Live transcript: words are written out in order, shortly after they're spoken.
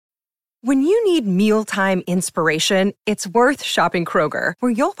When you need mealtime inspiration, it's worth shopping Kroger,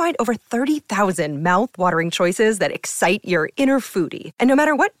 where you'll find over 30,000 mouth-watering choices that excite your inner foodie. And no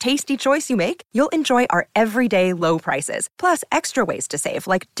matter what tasty choice you make, you'll enjoy our everyday low prices, plus extra ways to save,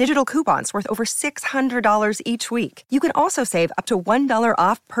 like digital coupons worth over $600 each week. You can also save up to $1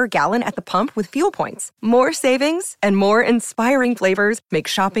 off per gallon at the pump with fuel points. More savings and more inspiring flavors make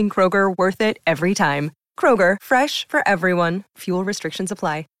shopping Kroger worth it every time. Kroger, fresh for everyone. Fuel restrictions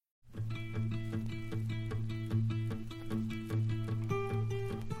apply.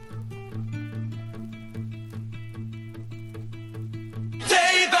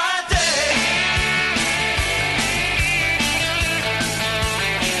 Day by day.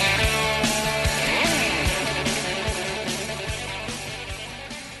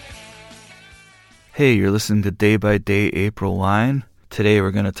 Hey, you're listening to Day by Day April Wine. Today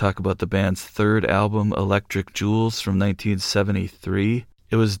we're going to talk about the band's third album, Electric Jewels, from 1973.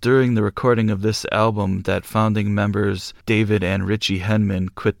 It was during the recording of this album that founding members David and Richie Henman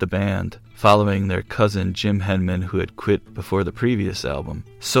quit the band, following their cousin Jim Henman, who had quit before the previous album.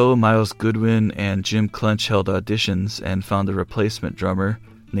 So Miles Goodwin and Jim Clench held auditions and found a replacement drummer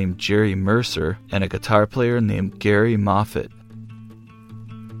named Jerry Mercer and a guitar player named Gary Moffett.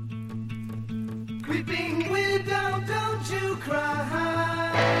 Creeping way down, don't you cry.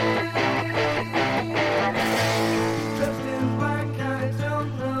 Drifting back, I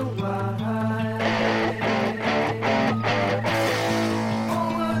don't know why.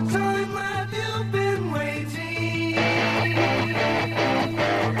 All the time that you've been waiting,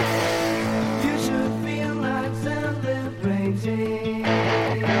 you should feel like celebrating.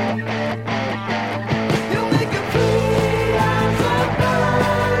 You'll make a fool out of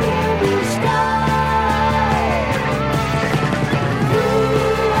bird in the sky.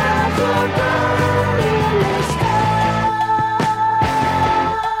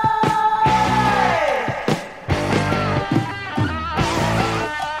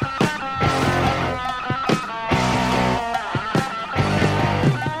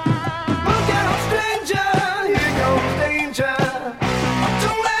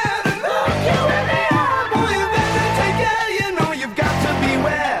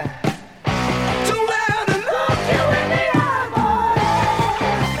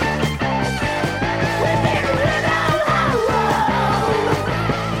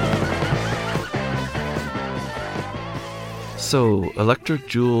 So, Electric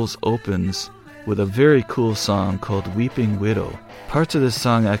Jewels opens with a very cool song called Weeping Widow. Parts of this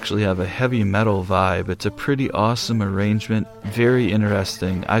song actually have a heavy metal vibe. It's a pretty awesome arrangement, very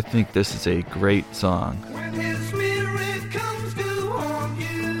interesting. I think this is a great song. When his spirit comes to haunt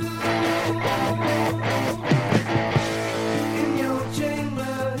you, in your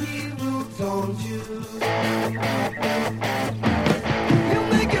chamber he will taunt you. He'll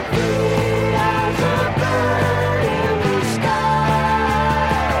make a fool out of bird in the sky.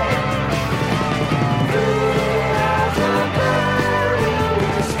 Fool out of bird in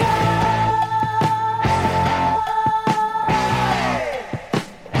the sky.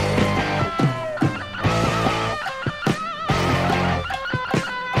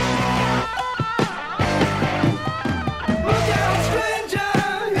 Look out, stranger,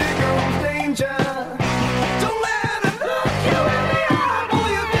 here comes danger. Don't let it look you in the eye. Boy,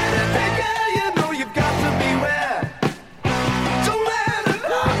 you better take care, you know you've got to beware. Don't let it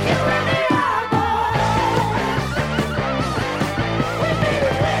look you in the eye,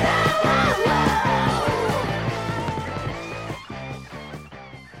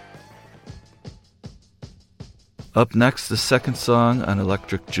 Up next, the second song on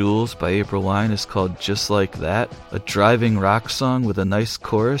Electric Jewels by April Wine is called Just Like That, a driving rock song with a nice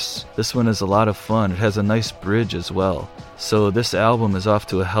chorus. This one is a lot of fun. It has a nice bridge as well. So this album is off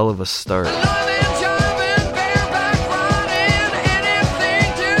to a hell of a start.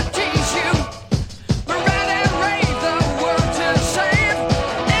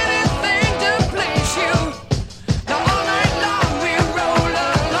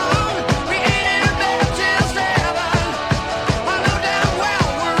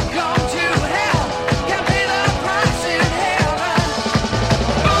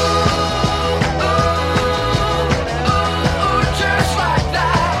 just like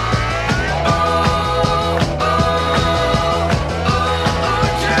that.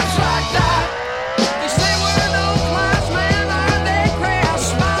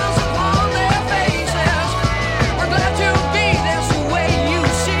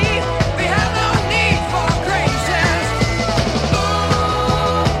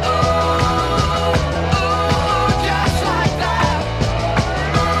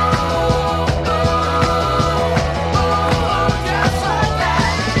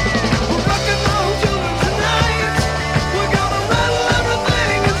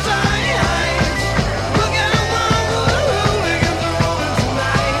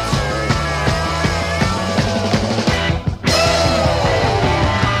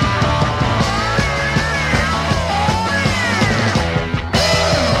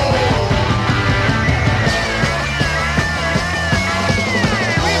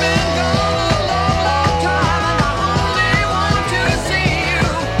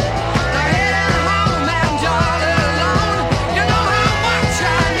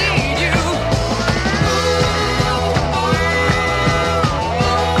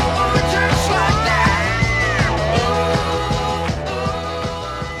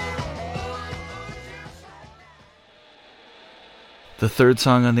 The third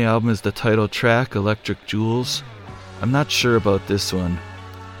song on the album is the title track, Electric Jewels. I'm not sure about this one.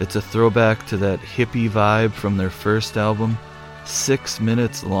 It's a throwback to that hippie vibe from their first album, 6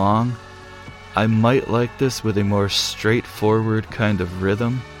 minutes long. I might like this with a more straightforward kind of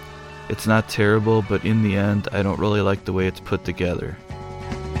rhythm. It's not terrible, but in the end, I don't really like the way it's put together.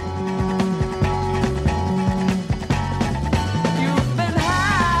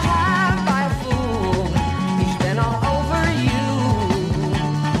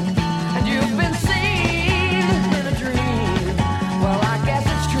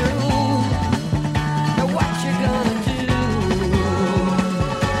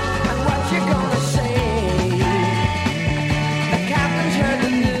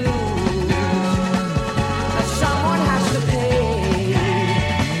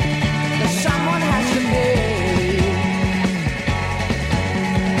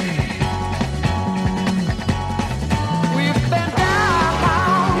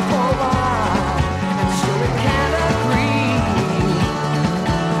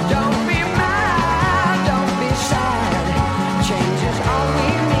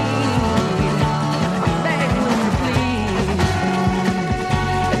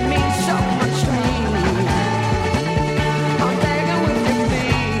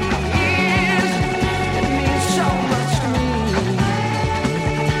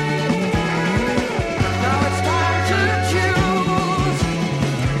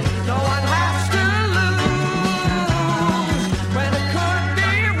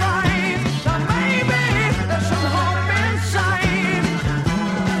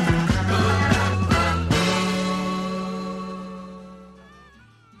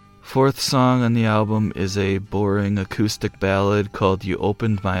 Fourth song on the album is a boring acoustic ballad called You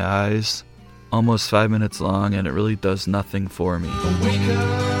Opened My Eyes. Almost 5 minutes long, and it really does nothing for me. I wake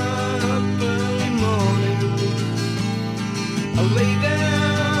up early morning, I lay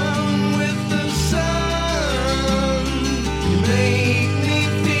down with the sun. You make me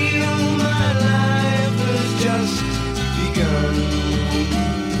feel my life has just begun.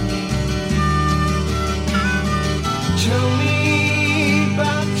 Tell me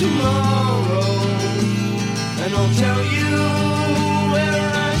about tomorrow, and I'll tell you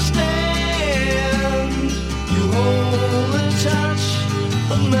where I stand. You hold a touch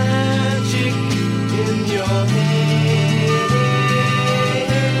of magic in your hand. You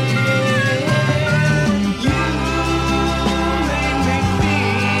made me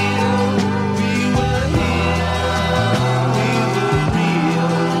feel we were here, we were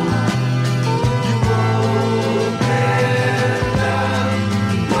real. You opened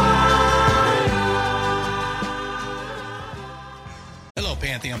Hello,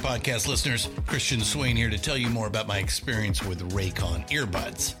 Pantheon Podcast listeners. Christian Swain here to tell you more about my experience with Raycon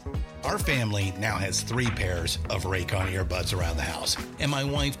earbuds. Our family now has 3 pairs of Raycon earbuds around the house, and my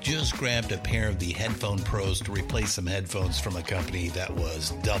wife just grabbed a pair of the Headphone Pros to replace some headphones from a company that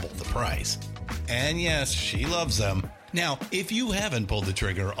was double the price. And yes, she loves them. Now, if you haven't pulled the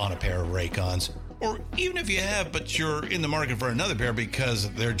trigger on a pair of Raycons, or even if you have, but you're in the market for another pair because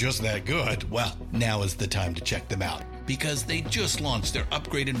they're just that good, well, now is the time to check them out, because they just launched their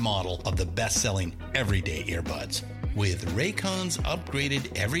upgraded model of the best-selling everyday earbuds. With Raycon's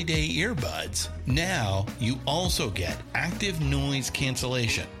upgraded everyday earbuds, now you also get active noise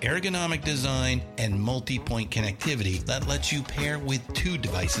cancellation, ergonomic design, and multi-point connectivity that lets you pair with 2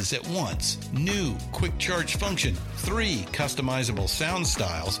 devices at once. New quick charge function, 3 customizable sound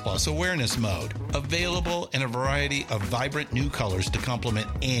styles, plus awareness mode. Available in a variety of vibrant new colors to complement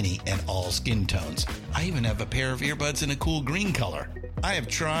any and all skin tones. I even have a pair of earbuds in a cool green color. I have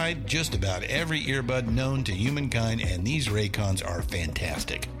tried just about every earbud known to humankind, and these Raycons are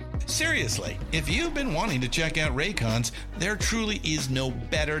fantastic. Seriously, if you've been wanting to check out Raycons, there truly is no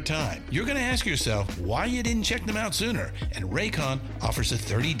better time. You're going to ask yourself why you didn't check them out sooner, and Raycon offers a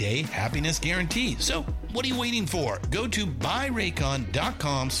 30-day happiness guarantee. So what are you waiting for? Go to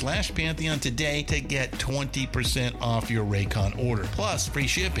buyraycon.com/Pantheon today to get 20% off your Raycon order, plus free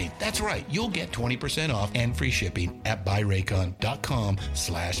shipping. That's right, you'll get 20% off and free shipping at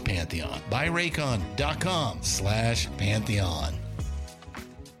buyraycon.com/Pantheon. buyraycon.com/Pantheon.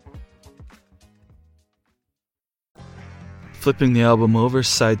 Flipping the album over,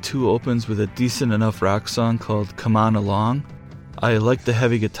 side 2 opens with a decent enough rock song called Come On Along. I like the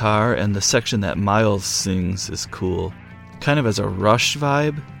heavy guitar, and the section that Miles sings is cool. Kind of as a Rush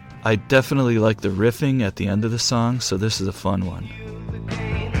vibe. I definitely like the riffing at the end of the song, so this is a fun one.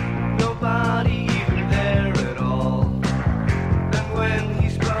 Nobody even there at all. And when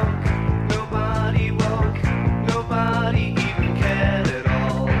he spoke, nobody woke. Nobody even cared at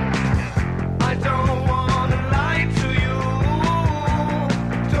all. I don't wanna lie to you.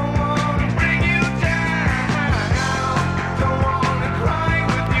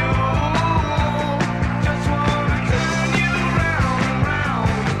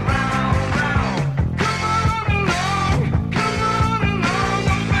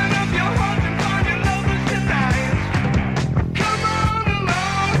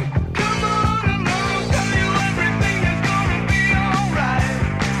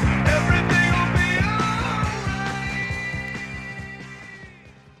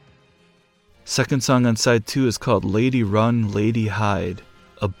 Second song on side 2 is called Lady Run, Lady Hide.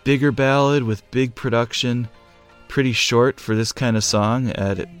 A bigger ballad with big production, pretty short for this kind of song,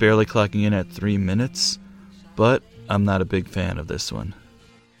 at barely clocking in at 3 minutes, but I'm not a big fan of this one.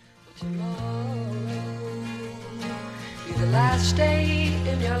 Tomorrow be the last day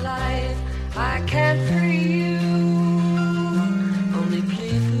in your life. I can't free you, only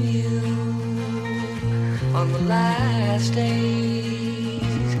plead for you on the last days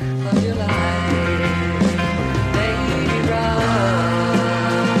of your life. Lady run,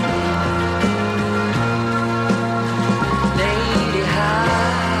 lady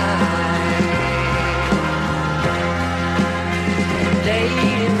hide,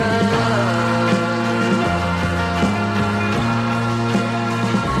 lady run.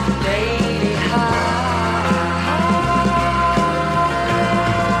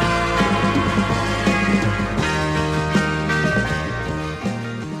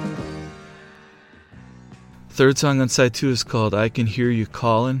 Third song on side 2 is called I Can Hear You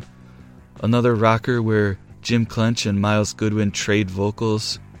Callin', another rocker where Jim Clench and Miles Goodwin trade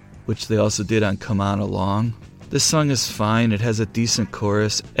vocals, which they also did on Come On Along. This song is fine, it has a decent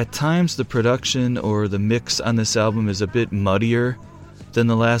chorus. At times the production or the mix on this album is a bit muddier than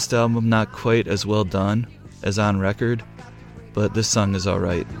the last album, not quite as well done as on record, but this song is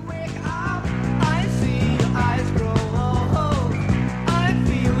alright. I see your eyes grow old. I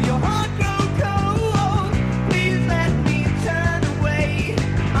feel your heart grow cold. Please let me turn away.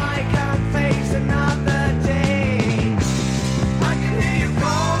 I can't face another day. I can hear you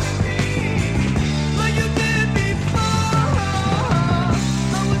calling me like you did before.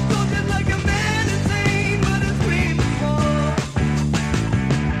 I was talking like a man insane, but it's screaming more.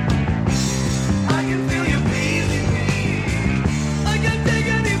 I can feel you pleasing me. I can't take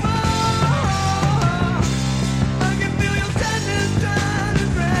anymore. I can feel your sadness trying to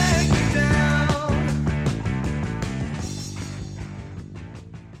drag me down.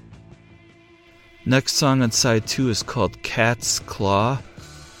 Next song on side 2 is called Cat's Claw.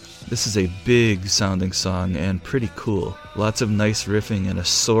 This is a big sounding song and pretty cool. Lots of nice riffing and a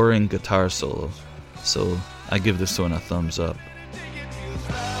soaring guitar solo. So I give this one a thumbs up. Take it too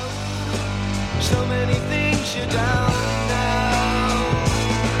slow. So many things you're down now.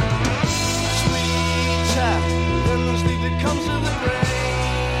 Sweeter than the sleep that comes to the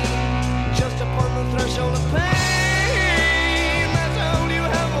brain. Just upon the threshold of pain. That's all you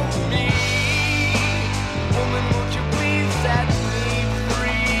have over me. Woman, won't you please set me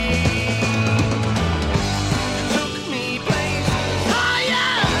free? You took me places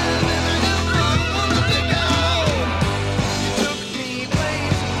higher than I ever wanted to go. You took me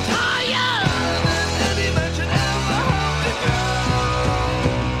places higher than any man should ever hope to go.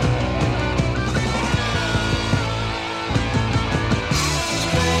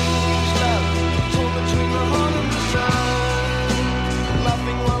 Strange love, torn between the heart and the soul.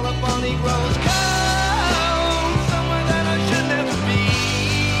 Laughing while the body grows cold. Somewhere that I should never be.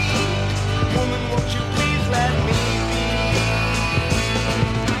 Woman, won't you please let me be?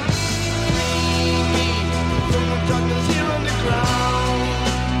 Free me from the darkness here underground.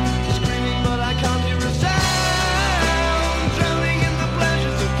 Screaming but I can't hear a sound. Drowning in the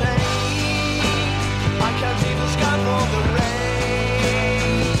pleasures of pain. I can't see the sky for the rain.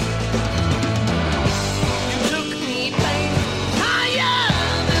 You took me places higher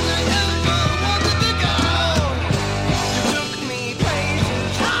than I ever wanted to go. You took me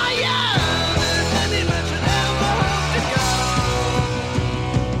places higher than any man should ever hope to go.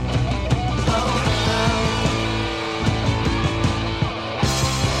 Oh,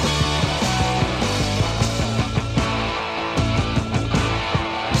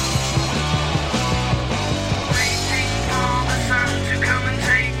 waiting for the sun to come and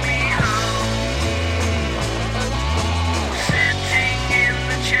take me home. Sitting in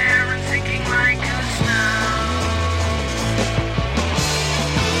the chair and thinking like a stone.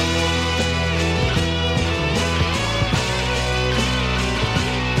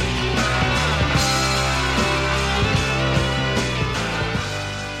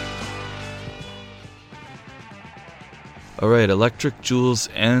 Alright, Electric Jewels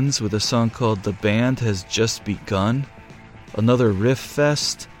ends with a song called The Band Has Just Begun. Another riff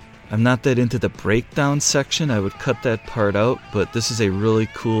fest. I'm not that into the breakdown section, I would cut that part out, but this is a really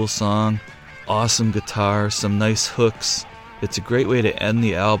cool song. Awesome guitar, some nice hooks. It's a great way to end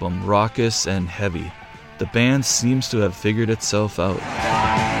the album, raucous and heavy. The band seems to have figured itself out. The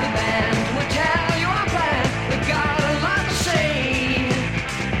band will tell your plan. We've got a lot to say.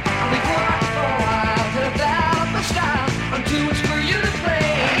 We've worked for a while to develop a style. I'm too much for you to play.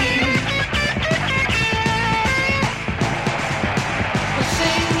 We'll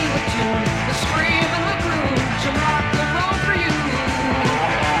sing you a tune.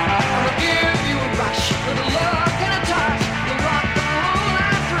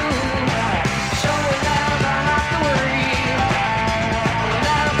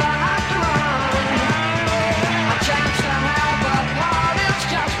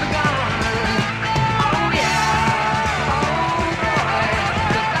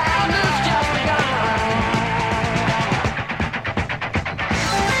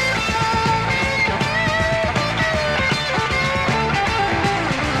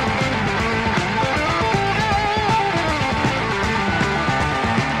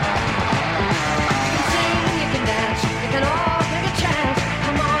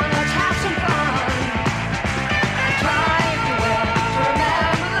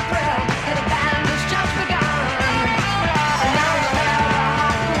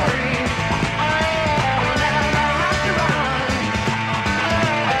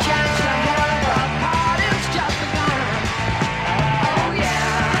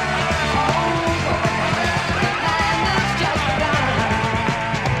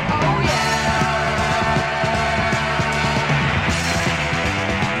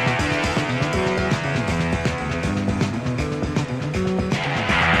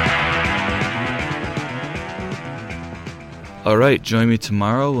 All right, join me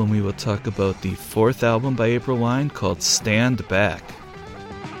tomorrow when we will talk about the fourth album by April Wine called Stand Back.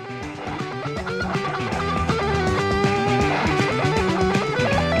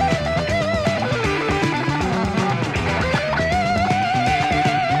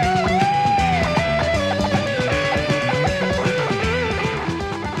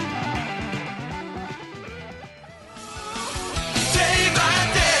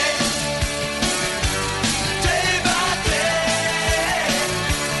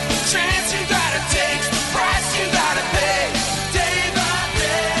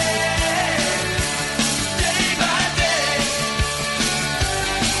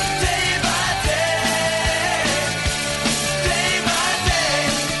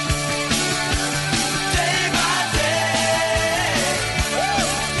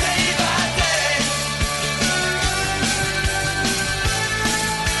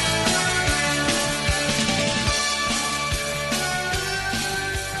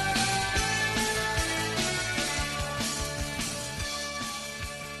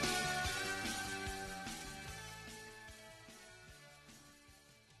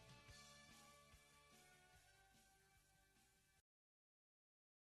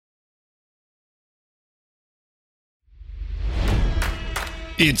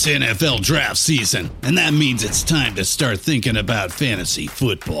 It's NFL draft season, and that means it's time to start thinking about fantasy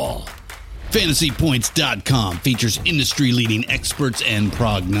football. FantasyPoints.com features industry-leading experts and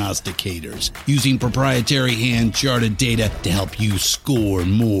prognosticators using proprietary hand-charted data to help you score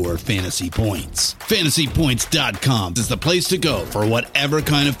more fantasy points. FantasyPoints.com is the place to go for whatever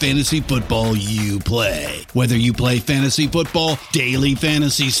kind of fantasy football you play. Whether you play fantasy football, daily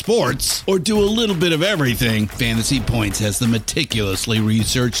fantasy sports, or do a little bit of everything, Fantasy Points has the meticulously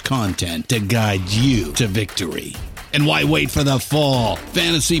researched content to guide you to victory. And why wait for the fall?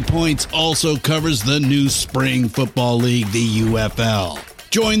 Fantasy Points also covers the new spring football league, the UFL.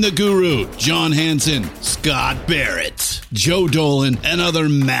 Join the guru, John Hansen, Scott Barrett, Joe Dolan, and other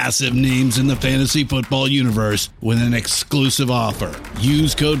massive names in the fantasy football universe with an exclusive offer.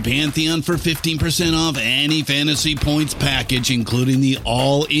 Use code Pantheon for 15% off any Fantasy Points package, including the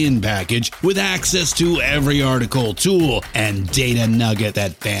all-in package, with access to every article, tool, and data nugget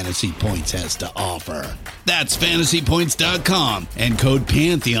that Fantasy Points has to offer. That's FantasyPoints.com and code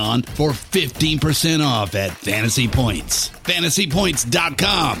Pantheon for 15% off at Fantasy Points.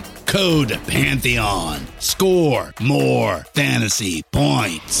 FantasyPoints.com, code Pantheon. Score more fantasy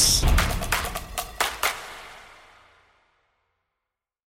points.